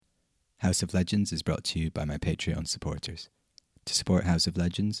House of Legends is brought to you by my Patreon supporters. To support House of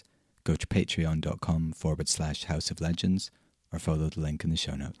Legends, go to patreon.com/House of Legends or follow the link in the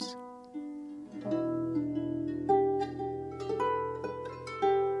show notes.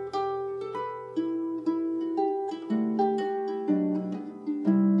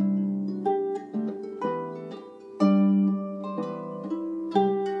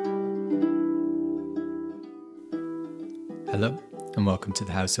 Hello, and welcome to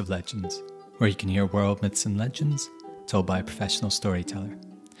the House of Legends, where you can hear world myths and legends told by a professional storyteller.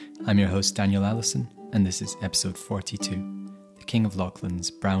 I'm your host, Daniel Allison, and this is episode 42, The King of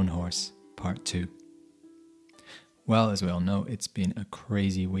Lachlan's Brown Horse, Part 2. Well, as we all know, it's been a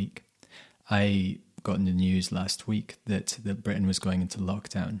crazy week. I got in the news last week that Britain was going into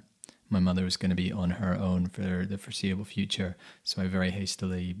lockdown. My mother was going to be on her own for the foreseeable future, so I very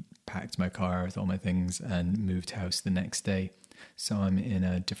hastily packed my car with all my things and moved house the next day. So I'm in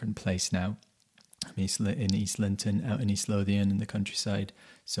a different place now. I'm in East Linton, out in East Lothian in the countryside,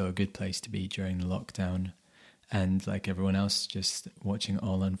 so a good place to be during the lockdown. And like everyone else, just watching it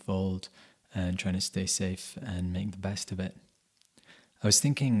all unfold and trying to stay safe and make the best of it. I was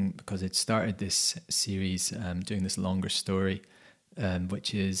thinking, because it started this series, doing this longer story,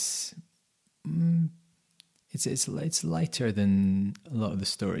 which is it's lighter than a lot of the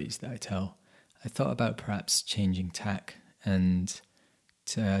stories that I tell. I thought about perhaps changing tack and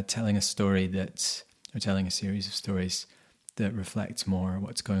telling a series of stories that reflect more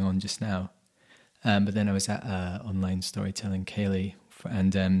what's going on just now. But then I was at online storytelling Kaylee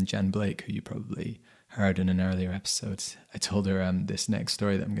and Jan Blake, who you probably heard in an earlier episode. I told her this next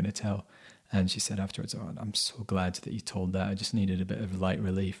story that I'm going to tell, and she said afterwards, "Oh, I'm so glad that you told that. I just needed a bit of light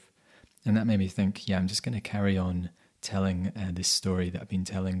relief." And that made me think, I'm just going to carry on telling this story that I've been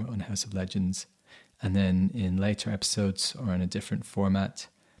telling on House of Legends. And then in later episodes or in a different format,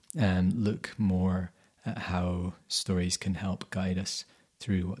 look more at how stories can help guide us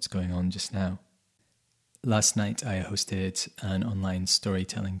through what's going on just now. Last night I hosted an online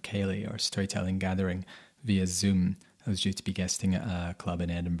storytelling Kaylee, or storytelling gathering, via Zoom. I was due to be guesting at a club in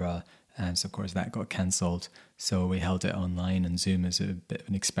Edinburgh, and so of course that got cancelled. So we held it online and Zoom as a bit of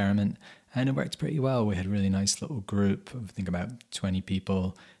an experiment, and it worked pretty well. We had a really nice little group of, I think, about 20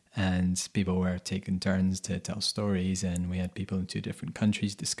 people, and people were taking turns to tell stories, and we had people in 2 different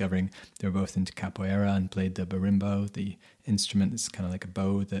countries discovering they were both into capoeira and played the berimbau, the instrument that's kind of like a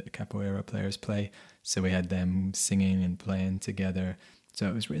bow that capoeira players play. So we had them singing and playing together. So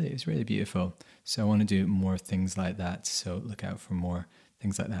it was really beautiful. So I want to do more things like that, so look out for more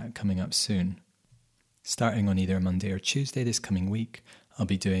things like that coming up soon. Starting on either Monday or Tuesday this coming week, I'll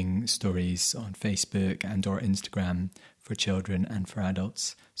be doing stories on Facebook and or Instagram for children and for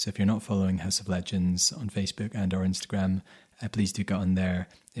adults. So if you're not following House of Legends on Facebook and or Instagram, please do get on there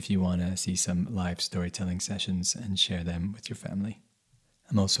if you want to see some live storytelling sessions and share them with your family.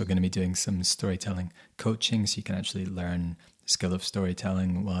 I'm also going to be doing some storytelling coaching, so you can actually learn the skill of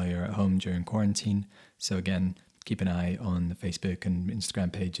storytelling while you're at home during quarantine. So again, keep an eye on the Facebook and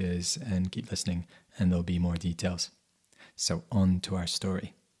Instagram pages and keep listening, and there'll be more details. So on to our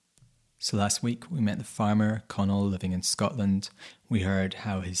story. So last week we met the farmer Connell living in Scotland. We heard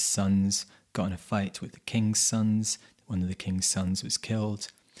how his sons got in a fight with the king's sons. One of the king's sons was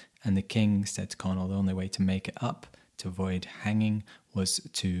killed, and the king said to Connell the only way to make it up, to avoid hanging, was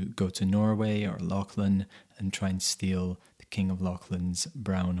to go to Norway or Lachlan and try and steal the King of Lachlan's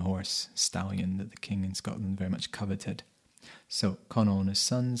brown horse, stallion that the king in Scotland very much coveted. So Connell and his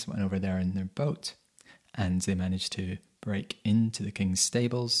sons went over there in their boat, and they managed to break into the king's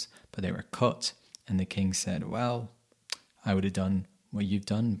stables, but they were caught, and the king said, "Well, I would have done what you've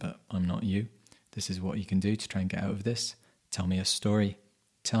done, but I'm not you. This is what you can do to try and get out of this. Tell me a story.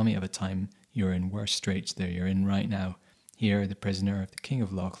 Tell me of a time you're in worse straits than you're in right now. Here, the prisoner of the King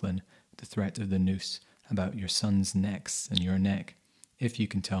of Lachlan, the threat of the noose, about your son's necks and your neck. If you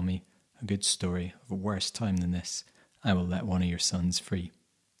can tell me a good story of a worse time than this, I will let one of your sons free."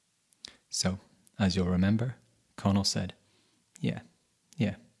 So, as you'll remember, Connell said, Yeah,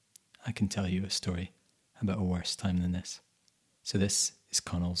 I can tell you a story about a worse time than this. So this is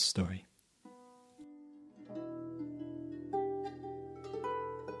Connell's story.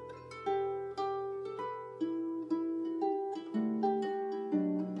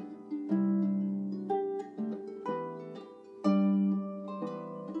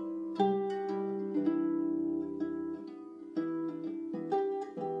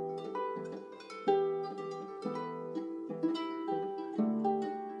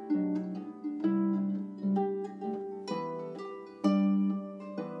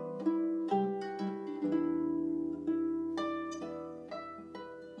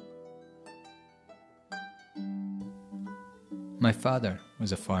 My father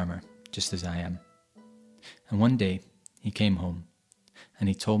was a farmer, just as I am. And one day he came home and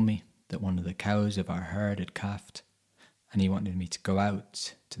he told me that one of the cows of our herd had calved, and he wanted me to go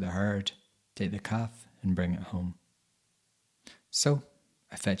out to the herd, take the calf and bring it home. So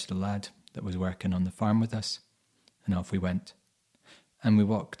I fetched the lad that was working on the farm with us, and off we went. And we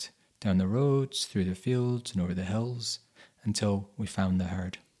walked down the roads, through the fields and over the hills until we found the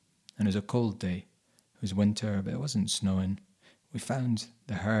herd. And it was a cold day. It was winter, but it wasn't snowing. We found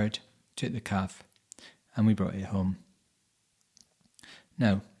the herd, took the calf, and we brought it home.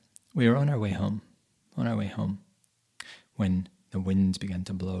 Now, we were on our way home, when the wind began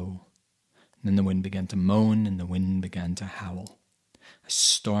to blow. And then the wind began to moan and the wind began to howl. A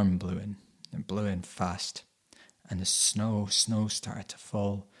storm blew in. It blew in fast. And the snow started to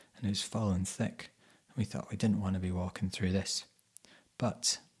fall, and it was falling thick. And we thought we didn't want to be walking through this.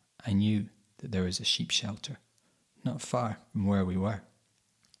 But I knew that there was a sheep shelter, not far from where we were.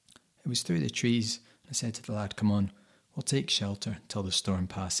 It was through the trees. I said to the lad, "Come on, we'll take shelter till the storm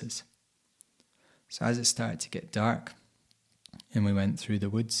passes." So as it started to get dark, and we went through the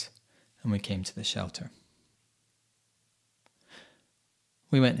woods, and we came to the shelter.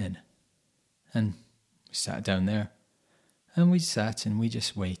 We went in, and we sat down there, and we sat and we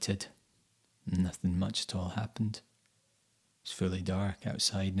just waited. Nothing much at all happened. It's fully dark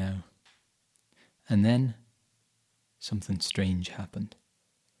outside now. And then something strange happened.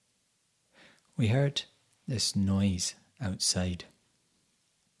 We heard this noise outside.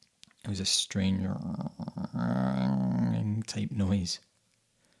 It was a strange type noise.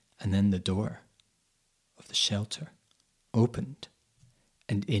 And then the door of the shelter opened,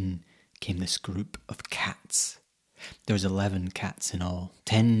 and in came this group of cats. There was 11 cats in all,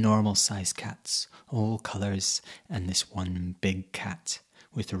 10 normal-sized cats, all colours, and this one big cat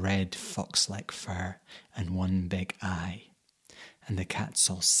with red fox-like fur and one big eye. And the cats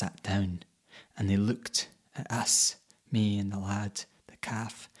all sat down, and they looked at us, me and the lad, the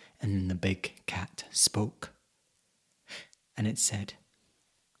calf, and then the big cat spoke. And it said,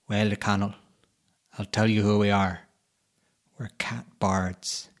 "Well, Connell, I'll tell you who we are. We're cat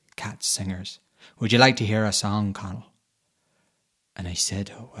bards, cat singers. Would you like to hear a song, Connell?" And I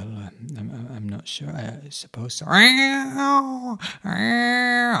said, "Oh, well, I'm not sure. I suppose so."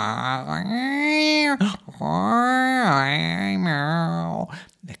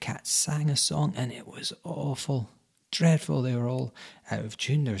 The cats sang a song, and it was awful, dreadful. They were all out of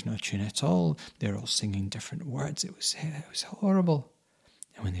tune. There was no tune at all. They were all singing different words. It was horrible.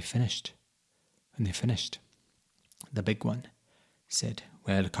 And when they finished, the big one said,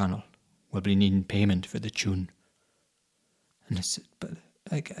 "Well, Connell, we'll be needing payment for the tune." And I said, "But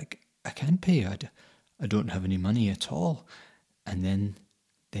I can't pay you. I don't have any money at all." And then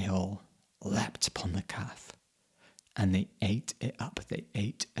they all leapt upon the calf, and they ate it up. They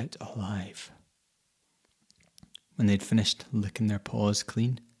ate it alive. When they'd finished licking their paws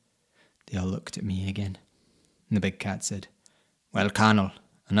clean, they all looked at me again. And the big cat said, "Well, Connell,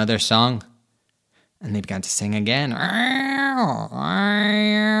 another song?" And they began to sing again.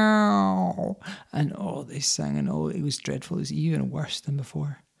 And they sang, and it was dreadful. It was even worse than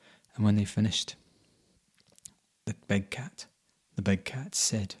before. And when they finished, the big cat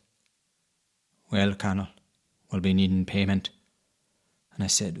said, "Well, Connell, we'll be needing payment." And I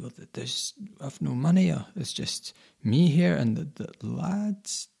said, "Well, I've no money. It's just me here and the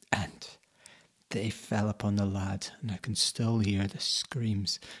lads." And they fell upon the lad, and I can still hear the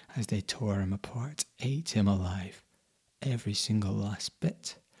screams as they tore him apart, ate him alive, every single last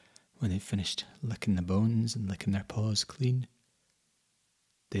bit. When they finished licking the bones and licking their paws clean,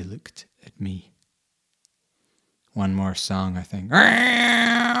 they looked at me. "One more song, I think."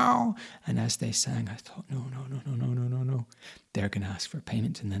 And as they sang, I thought, no. They're going to ask for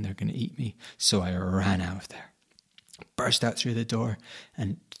payment, and then they're going to eat me. So I ran out of there, burst out through the door,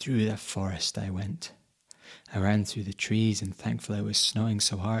 and through the forest I went. I ran through the trees, and thankfully it was snowing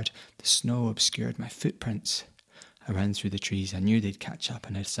so hard, the snow obscured my footprints. I ran through the trees. I knew they'd catch up,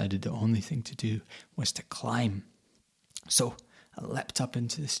 and I decided the only thing to do was to climb. So I leapt up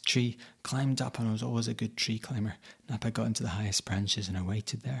into this tree, climbed up, and I was always a good tree climber. And up I got into the highest branches, and I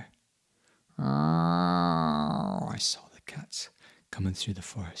waited there. I saw the cats coming through the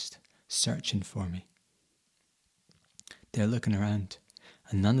forest, searching for me. They're looking around,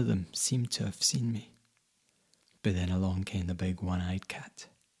 and none of them seemed to have seen me. But then along came the big one-eyed cat.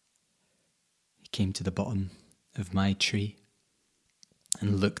 He came to the bottom of my tree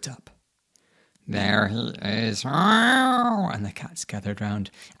and looked up. "There he is." And the cats gathered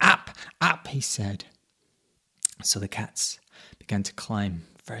round. "Up, up," he said. So the cats began to climb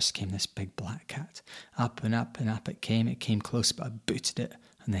First came this big black cat. Up and up and up it came. It came close, but I booted it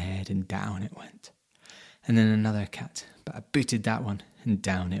on the head and down it went. And then another cat, but I booted that one and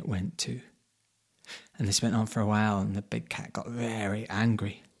down it went too. And this went on for a while, and the big cat got very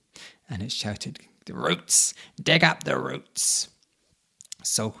angry, and it shouted, "The roots! Dig up the roots!"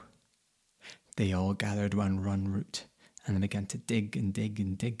 So they all gathered one root, and they began to dig and dig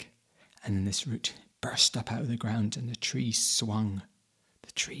and dig. And then this root burst up out of the ground, and the tree swung.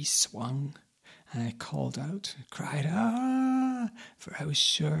 The tree swung, and I called out, cried, "Ah!" For I was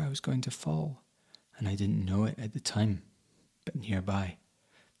sure I was going to fall, and I didn't know it at the time. But nearby,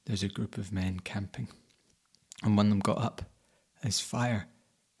 there's a group of men camping, and one of them got up, his fire,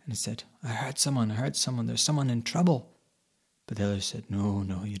 and he said, I heard someone, there's someone in trouble." But the other said, no,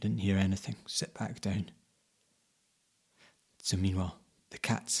 you didn't hear anything, sit back down. So meanwhile, the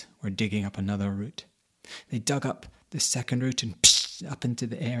cats were digging up another root. They dug up the second root, and up into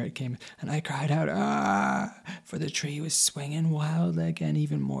the air it came, and I cried out, "Ah!" For the tree was swinging wildly again,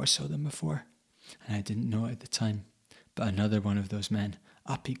 even more so than before. And I didn't know it at the time, but another one of those men,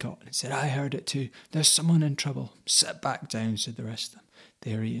 up he got and said, "I heard it too. There's someone in trouble." "Sit back down," said the rest of them.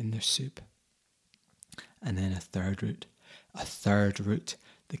 They were eating their soup. And then a third root.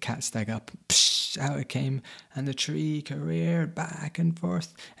 The cats dug up, out it came, and the tree careered back and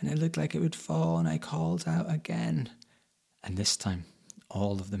forth, and it looked like it would fall, and I called out again. And this time,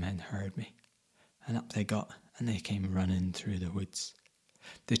 all of the men heard me, and up they got, and they came running through the woods.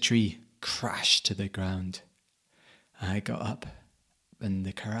 The tree crashed to the ground. I got up, and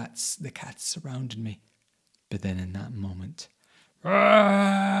the cats surrounded me. But then in that moment, the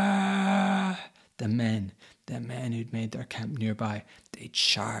men who'd made their camp nearby, they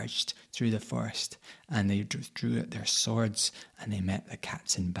charged through the forest, and they drew out their swords, and they met the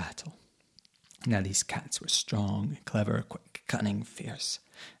cats in battle. Now these cats were strong, clever, quick, cunning, fierce,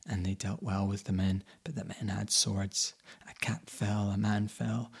 and they dealt well with the men, but the men had swords. A cat fell, a man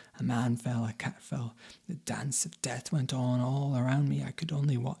fell, a man fell, a cat fell. The dance of death went on all around me. I could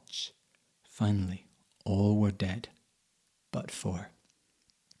only watch. Finally, all were dead, but 4.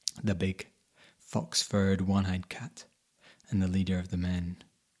 The big, fox-furred, one-eyed cat, and the leader of the men,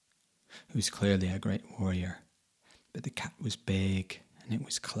 who was clearly a great warrior. But the cat was big, and it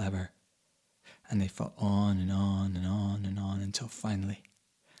was clever, and they fought on and on and on and on until finally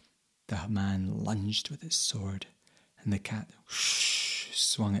the man lunged with his sword, and the cat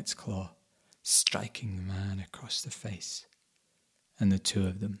swung its claw, striking the man across the face, and the two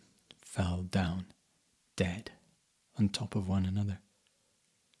of them fell down, dead, on top of one another.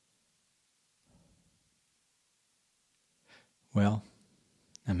 Well,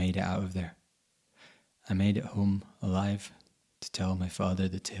 I made it out of there. I made it home alive to tell my father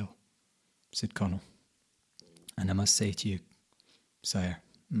the tale, said Connell. And I must say to you, sire,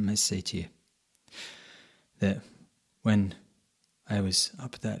 that when I was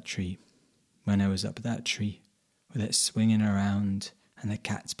up that tree, with it swinging around and the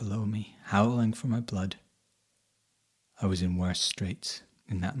cats below me, howling for my blood, I was in worse straits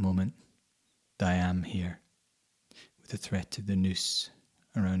in that moment than I am here, with the threat of the noose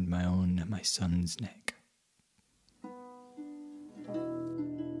around my own and my son's neck.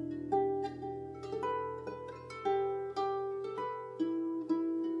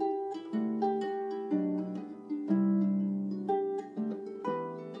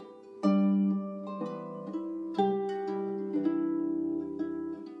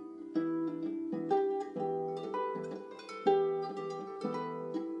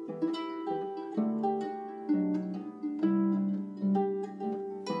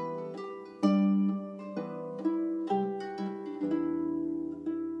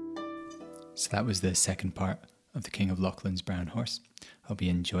 So that was the second part of The King of Lauchlin's Brown Horse. Hope you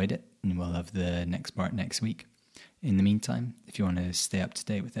enjoyed it, and we'll have the next part next week. In the meantime, if you want to stay up to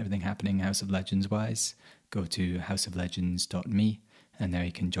date with everything happening House of Legends wise, go to houseoflegends.me, and there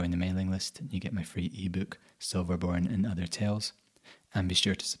you can join the mailing list and you get my free ebook, Silverborn and Other Tales. And be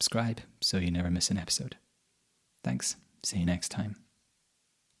sure to subscribe so you never miss an episode. Thanks. See you next time.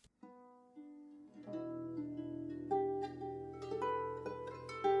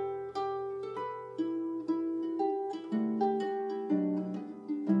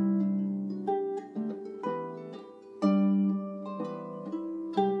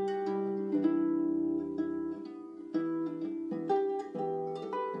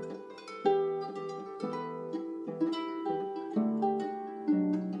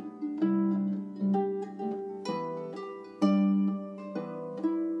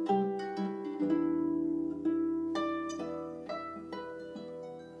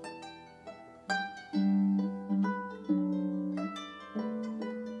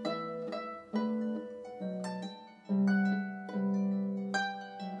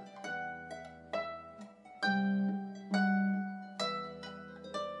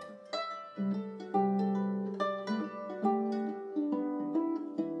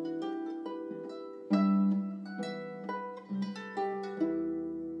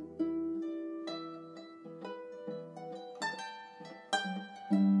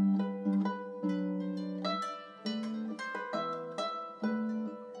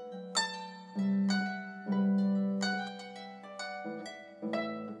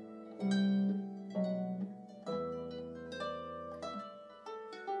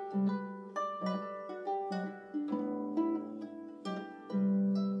 you.